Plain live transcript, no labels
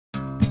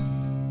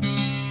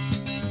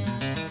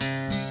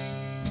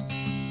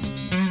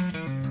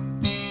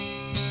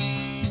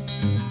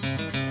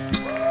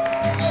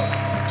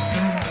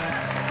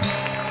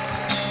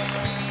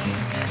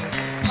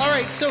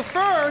So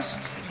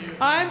first,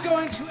 I'm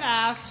going to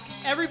ask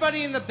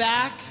everybody in the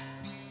back,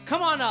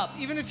 come on up,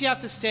 even if you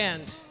have to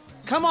stand.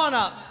 Come on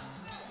up.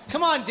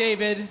 Come on,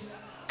 David.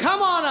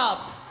 Come on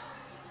up.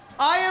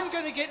 I am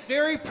going to get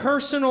very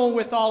personal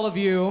with all of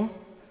you.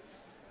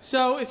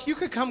 So if you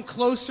could come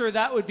closer,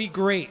 that would be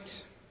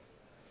great.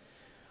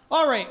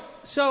 All right,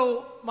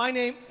 so my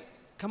name,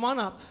 come on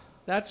up.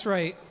 That's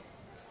right.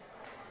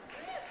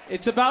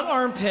 It's about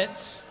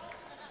armpits.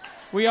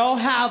 We all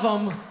have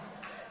them.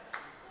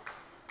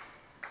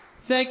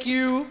 Thank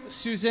you,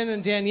 Susan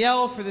and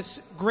Danielle, for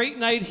this great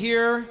night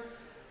here.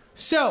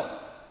 So,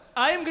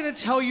 I am going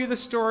to tell you the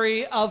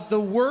story of the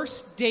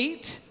worst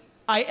date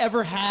I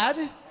ever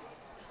had.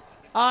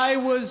 I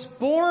was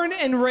born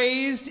and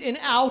raised in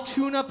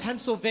Altoona,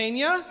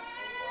 Pennsylvania.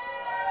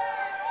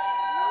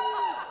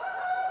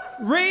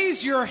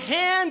 Raise your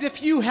hand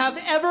if you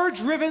have ever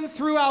driven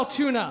through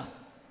Altoona.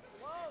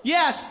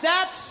 Yes,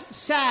 that's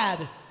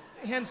sad.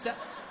 Hands down.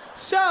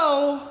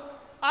 So,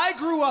 I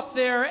grew up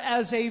there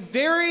as a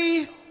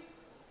very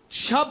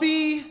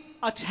chubby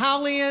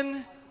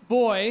Italian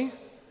boy,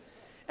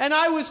 and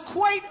I was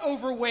quite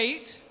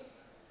overweight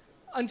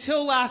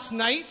until last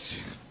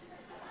night.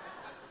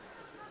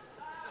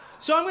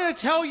 So I'm going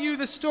to tell you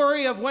the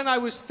story of when I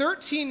was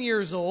 13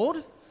 years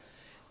old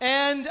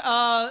and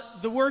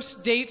the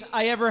worst date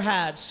I ever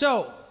had.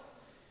 So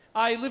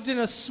I lived in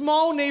a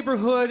small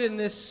neighborhood in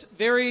this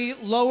very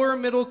lower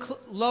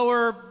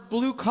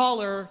blue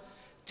collar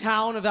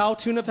town of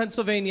Altoona,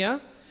 Pennsylvania.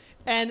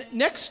 And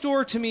next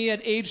door to me at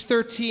age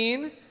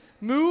 13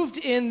 moved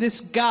in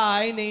this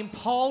guy named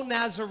Paul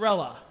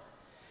Nazarella.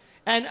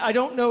 And I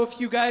don't know if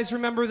you guys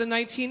remember the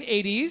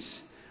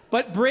 1980s,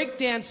 but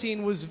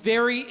breakdancing was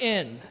very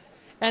in.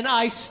 And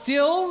I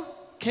still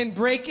can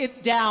break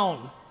it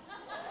down.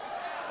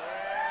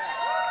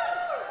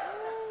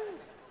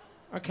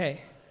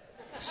 Okay.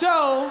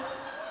 So,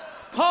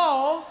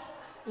 Paul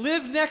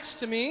lived next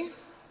to me.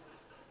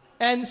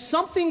 And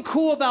something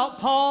cool about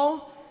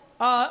Paul,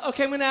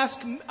 okay, I'm gonna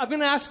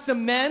ask the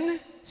men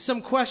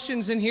some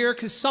questions in here,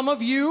 because some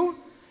of you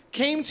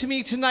came to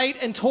me tonight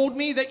and told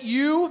me that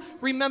you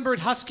remembered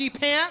Husky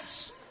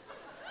Pants.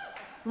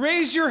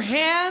 Raise your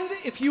hand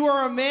if you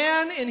are a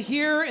man in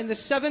here in the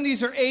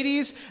 70s or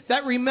 80s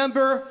that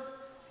remember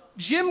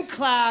gym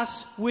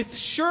class with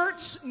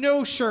shirts,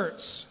 no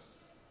shirts.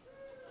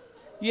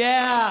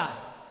 Yeah,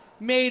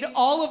 made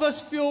all of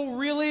us feel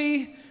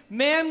really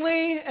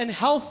manly and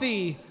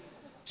healthy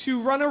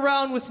to run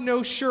around with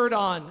no shirt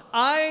on.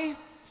 I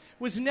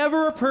was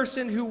never a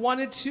person who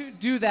wanted to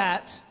do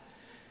that.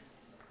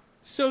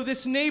 So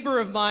this neighbor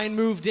of mine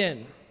moved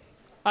in.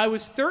 I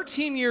was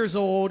 13 years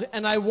old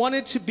and I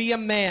wanted to be a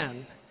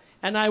man.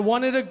 And I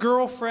wanted a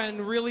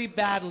girlfriend really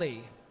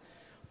badly.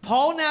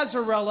 Paul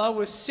Nazarella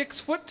was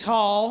 6 foot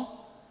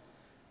tall,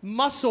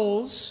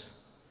 muscles,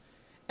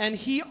 and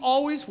he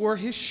always wore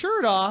his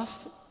shirt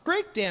off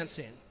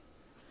breakdancing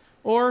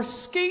or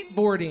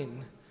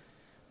skateboarding.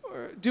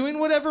 Doing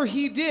whatever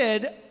he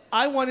did,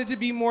 I wanted to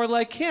be more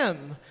like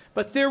him.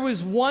 But there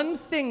was one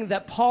thing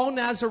that Paul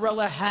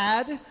Nazarella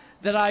had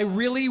that I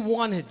really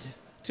wanted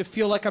to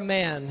feel like a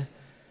man.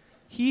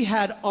 He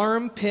had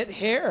armpit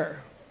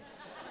hair.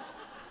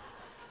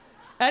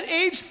 At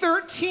age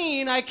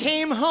 13, I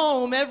came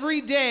home every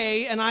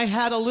day and I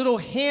had a little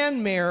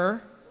hand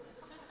mirror.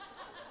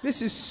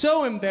 This is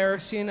so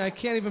embarrassing, I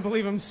can't even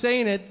believe I'm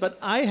saying it, but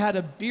I had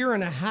a beer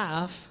and a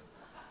half.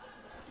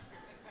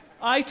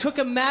 I took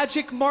a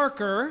magic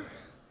marker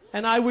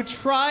and I would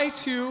try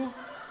to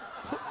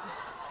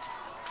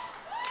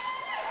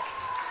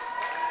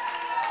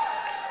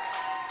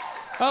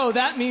Oh,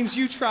 that means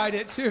you tried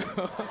it too.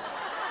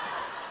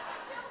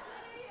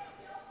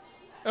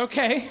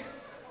 Okay.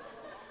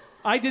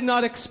 I did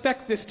not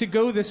expect this to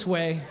go this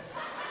way.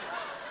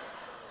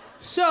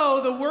 So,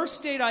 the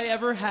worst date I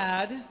ever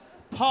had,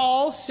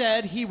 Paul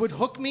said he would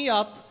hook me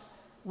up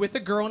with a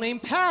girl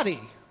named Patty.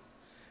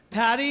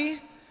 Patty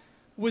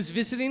was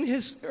visiting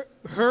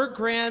her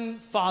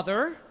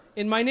grandfather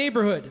in my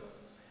neighborhood.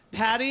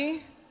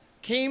 Patty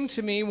came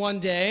to me one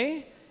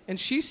day and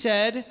she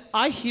said,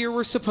 I hear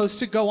we're supposed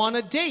to go on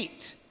a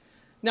date.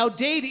 Now,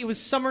 it was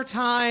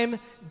summertime.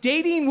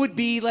 Dating would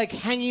be like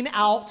hanging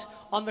out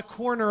on the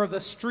corner of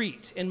the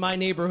street in my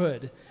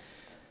neighborhood.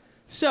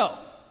 So,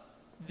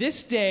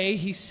 this day,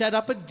 he set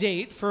up a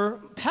date for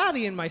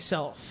Patty and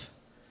myself.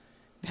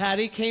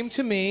 Patty came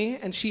to me,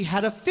 and she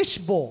had a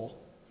fishbowl.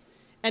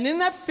 And in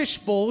that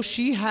fishbowl,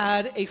 she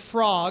had a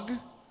frog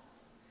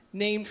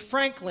named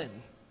Franklin.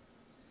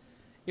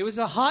 It was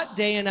a hot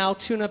day in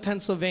Altoona,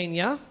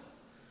 Pennsylvania.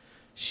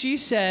 She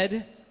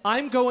said,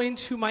 I'm going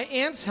to my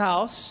aunt's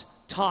house,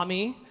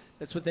 Tommy,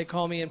 that's what they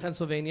call me in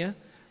Pennsylvania.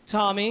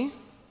 Tommy,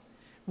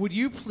 would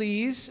you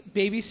please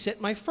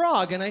babysit my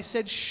frog? And I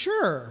said,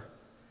 sure.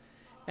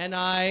 And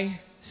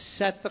I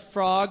set the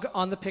frog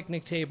on the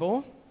picnic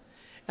table.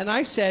 And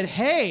I said,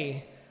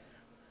 hey,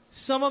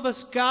 some of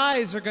us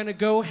guys are going to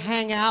go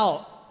hang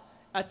out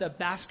at the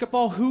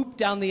basketball hoop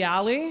down the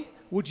alley.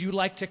 Would you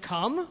like to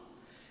come?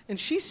 And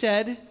she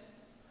said,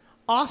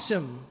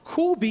 awesome,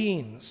 cool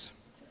beans.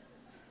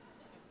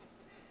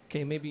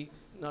 Okay, maybe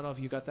not all of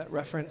you got that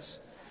reference.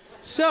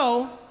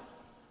 So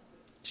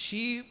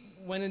she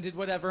went and did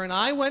whatever, and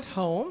I went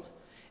home,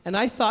 and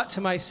I thought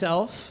to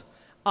myself,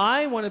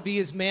 I want to be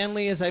as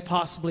manly as I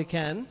possibly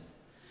can.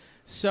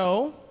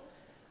 So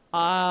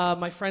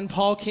my friend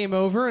Paul came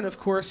over, and of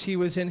course he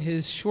was in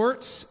his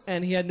shorts,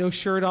 and he had no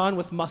shirt on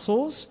with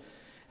muscles.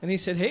 And he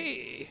said,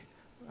 hey,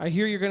 I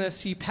hear you're going to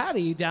see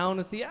Patty down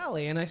at the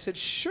alley. And I said,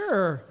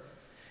 sure.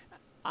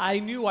 I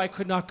knew I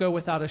could not go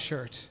without a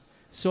shirt.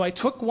 So I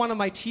took one of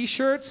my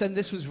T-shirts, and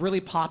this was really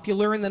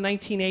popular in the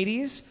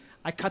 1980s.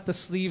 I cut the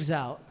sleeves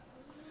out.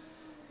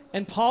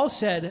 And Paul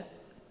said,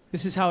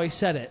 this is how he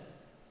said it,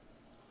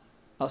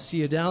 I'll see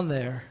you down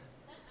there.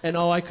 And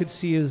all I could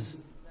see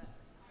is...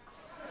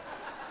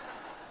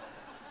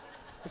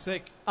 It's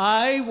like,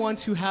 I want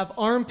to have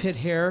armpit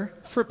hair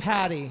for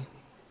Patty.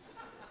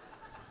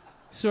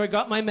 So I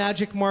got my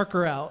magic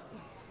marker out,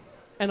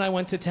 and I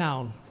went to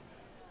town.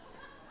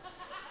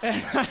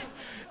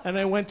 And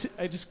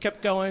I just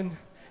kept going.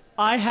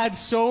 I had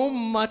so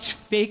much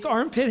fake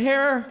armpit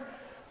hair,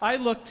 I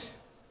looked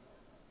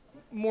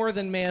more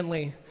than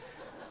manly.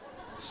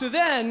 So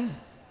then,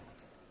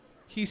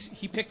 he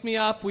picked me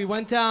up, we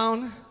went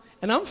down,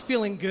 and I'm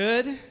feeling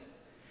good.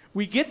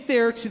 We get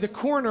there to the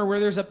corner where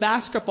there's a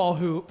basketball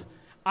hoop.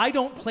 I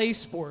don't play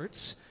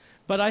sports,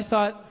 but I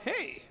thought,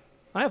 hey,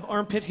 I have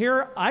armpit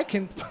hair, I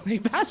can play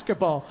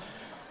basketball.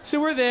 So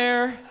we're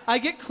there, I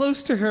get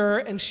close to her,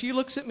 and she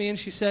looks at me and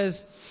she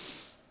says,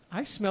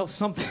 I smell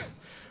something.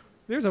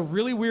 There's a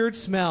really weird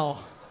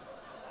smell.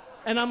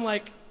 And I'm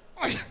like,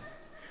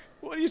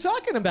 what are you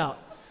talking about?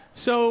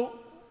 So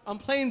I'm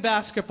playing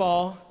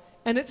basketball,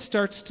 and it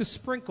starts to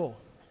sprinkle.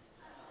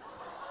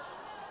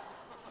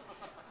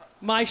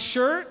 My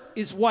shirt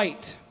is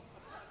white.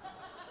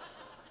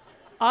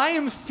 I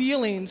am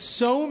feeling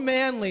so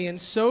manly and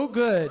so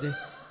good.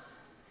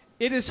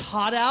 It is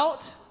hot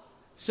out,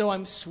 so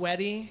I'm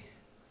sweaty,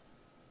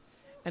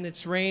 and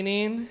it's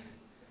raining.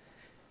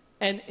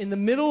 And in the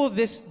middle of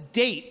this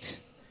date,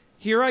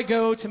 here I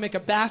go to make a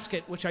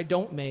basket, which I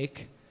don't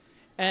make,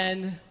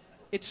 and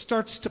it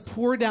starts to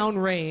pour down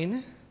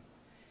rain.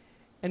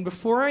 And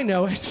before I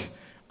know it,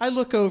 I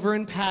look over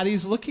and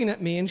Patty's looking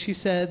at me and she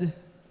said,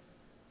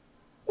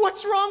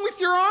 what's wrong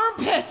with your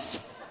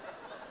armpits?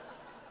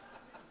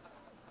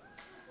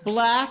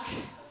 Black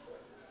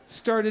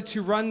started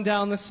to run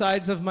down the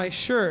sides of my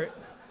shirt.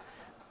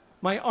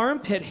 My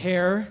armpit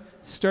hair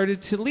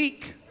started to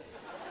leak.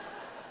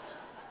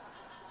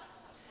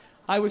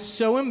 I was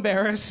so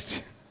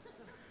embarrassed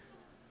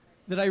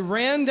that I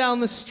ran down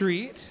the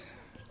street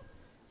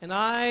and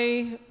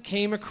I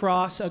came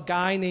across a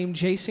guy named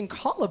Jason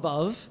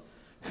Kolobov,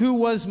 who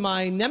was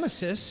my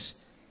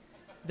nemesis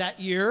that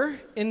year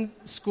in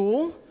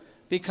school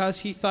because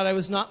he thought I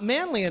was not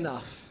manly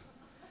enough.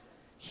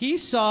 He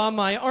saw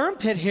my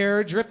armpit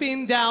hair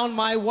dripping down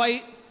my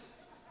white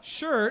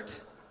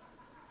shirt,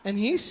 and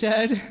he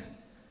said,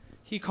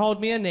 he called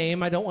me a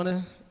name,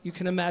 you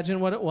can imagine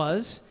what it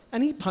was,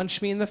 and he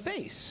punched me in the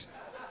face.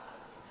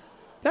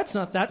 That's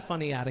not that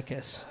funny,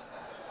 Atticus.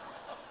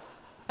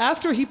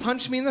 After he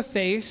punched me in the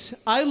face,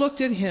 I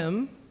looked at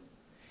him,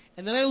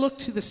 and then I looked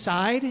to the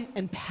side,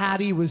 and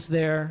Patty was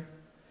there.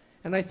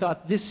 And I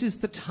thought, this is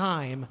the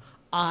time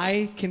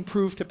I can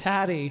prove to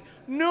Patty,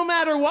 no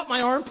matter what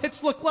my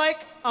armpits look like,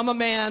 I'm a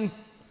man.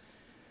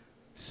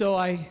 So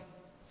I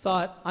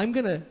thought, I'm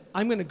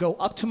gonna go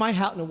up to my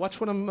house. Now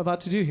watch what I'm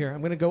about to do here.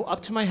 I'm gonna go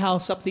up to my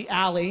house, up the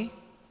alley,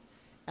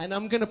 and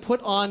I'm gonna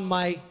put on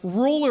my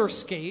roller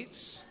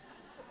skates,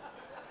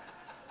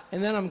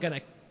 and then I'm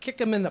gonna kick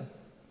him in the...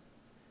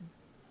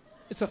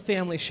 It's a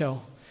family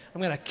show.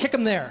 I'm gonna kick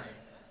him there.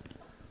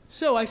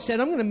 So I said,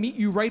 I'm going to meet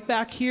you right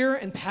back here.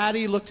 And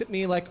Patty looked at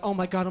me like, oh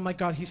my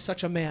God, he's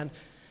such a man.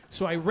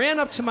 So I ran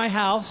up to my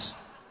house,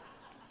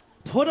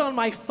 put on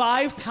my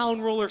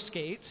 5-pound roller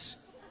skates,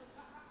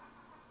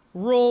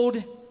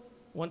 rolled,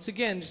 once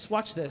again, just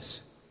watch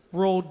this,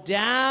 rolled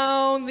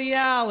down the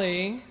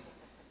alley.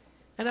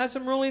 And as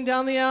I'm rolling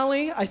down the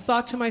alley, I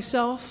thought to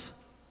myself,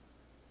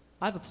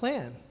 I have a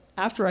plan.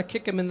 After I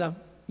kick him in the,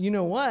 you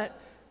know what,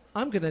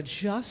 I'm going to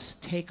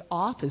just take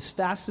off as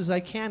fast as I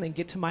can and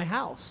get to my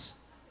house.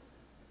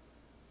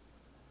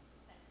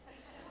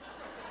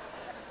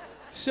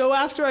 So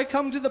after I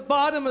come to the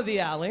bottom of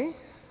the alley,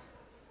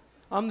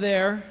 I'm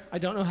there. I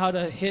don't know how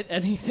to hit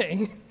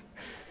anything.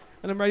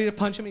 And I'm ready to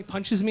punch him. He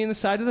punches me in the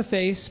side of the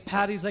face.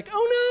 Patty's like,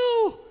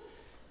 oh no!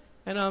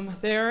 And I'm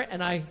there,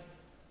 and I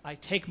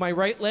take my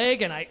right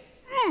leg, and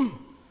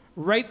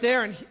right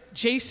there, and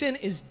Jason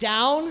is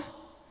down.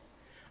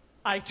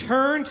 I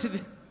turn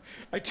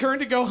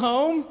to go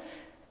home.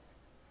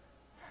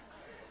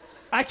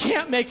 I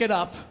can't make it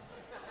up.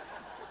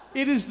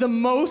 It is the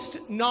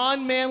most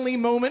non-manly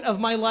moment of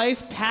my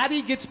life.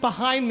 Patty gets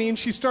behind me and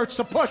she starts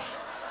to push.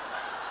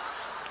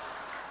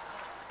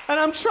 And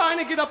I'm trying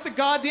to get up the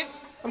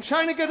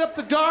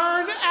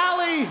darn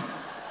alley.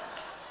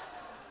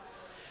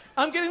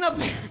 I'm getting up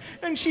there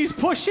and she's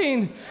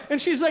pushing and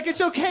she's like,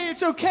 it's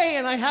okay.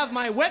 And I have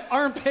my wet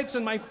armpits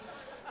and my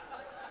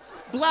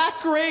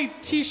black gray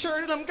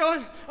t-shirt, and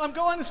I'm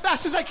going as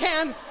fast as I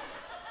can.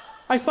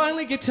 I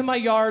finally get to my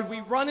yard.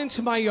 We run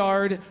into my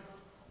yard.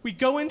 We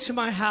go into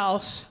my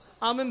house.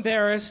 I'm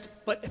embarrassed,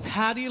 but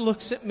Patty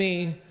looks at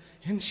me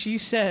and she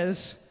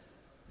says,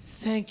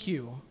 "Thank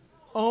you.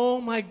 Oh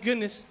my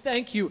goodness,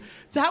 thank you.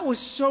 That was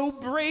so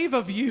brave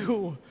of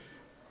you."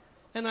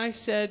 And I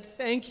said,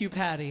 "Thank you,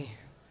 Patty."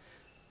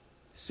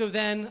 So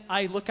then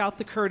I look out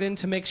the curtain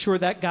to make sure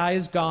that guy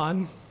is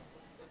gone.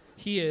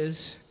 He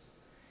is.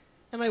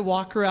 And I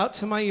walk her out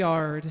to my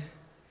yard,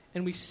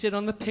 and we sit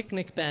on the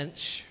picnic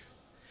bench.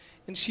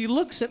 And she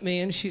looks at me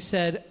and she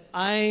said,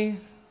 I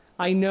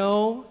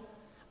know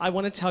I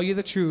want to tell you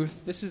the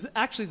truth. This is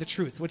actually the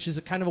truth, which is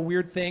a kind of a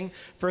weird thing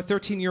for a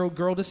 13-year-old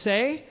girl to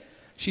say.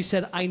 She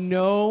said, "I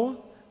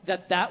know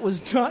that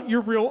was not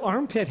your real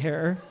armpit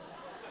hair,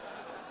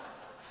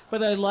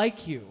 but I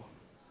like you.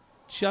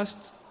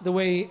 Just the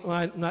way," well,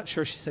 I'm not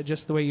sure she said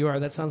just the way you are.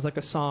 That sounds like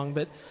a song,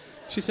 but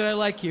she said, "I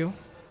like you."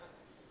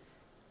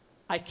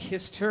 I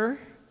kissed her.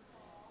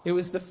 It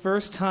was the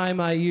first time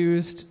I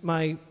used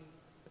my,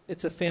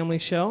 it's a family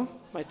show,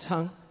 my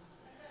tongue.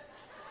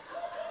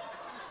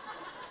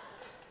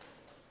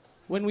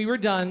 When we were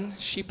done,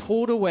 she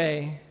pulled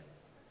away.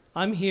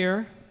 I'm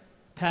here,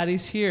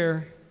 Patty's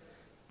here,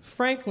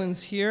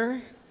 Franklin's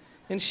here,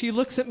 and she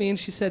looks at me and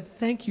she said,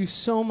 "Thank you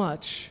so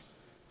much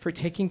for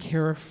taking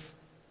care of."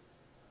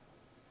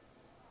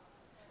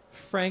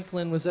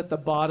 Franklin was at the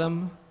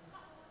bottom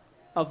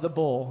of the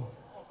bowl.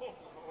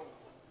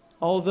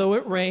 Although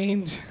it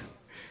rained,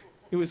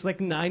 it was like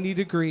 90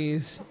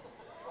 degrees,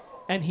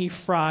 and he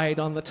fried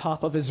on the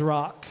top of his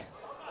rock.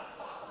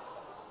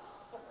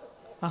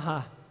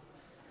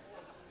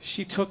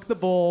 She took the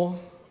bowl.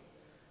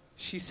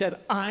 She said,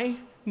 "I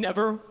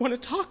never want to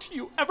talk to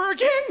you ever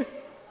again."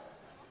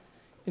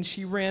 And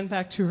she ran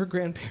back to her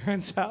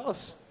grandparents'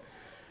 house.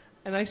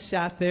 And I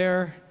sat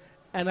there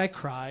and I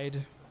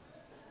cried.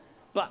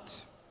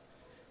 But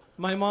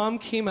my mom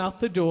came out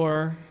the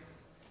door.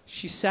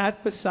 She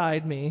sat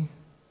beside me.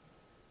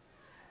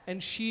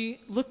 And she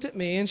looked at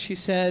me and she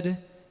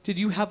said, "Did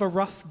you have a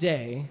rough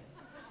day?"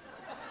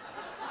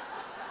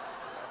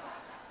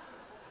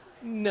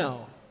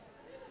 No.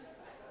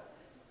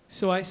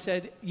 So I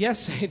said,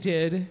 "Yes, I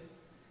did."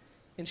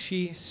 And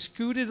she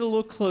scooted a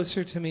little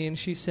closer to me and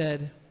she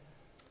said,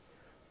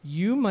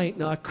 you might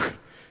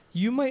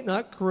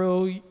not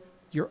grow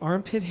your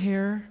armpit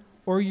hair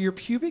or your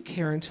pubic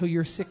hair until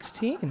you're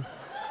 16.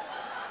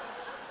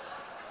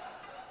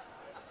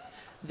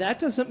 That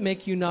doesn't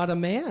make you not a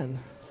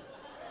man."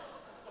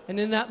 And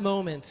in that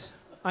moment,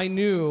 I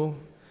knew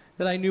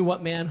that I knew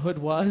what manhood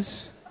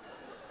was.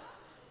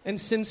 And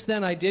since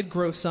then, I did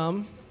grow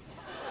some.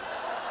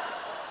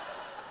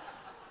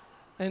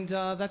 And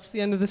that's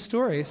the end of the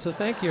story, so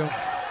thank you.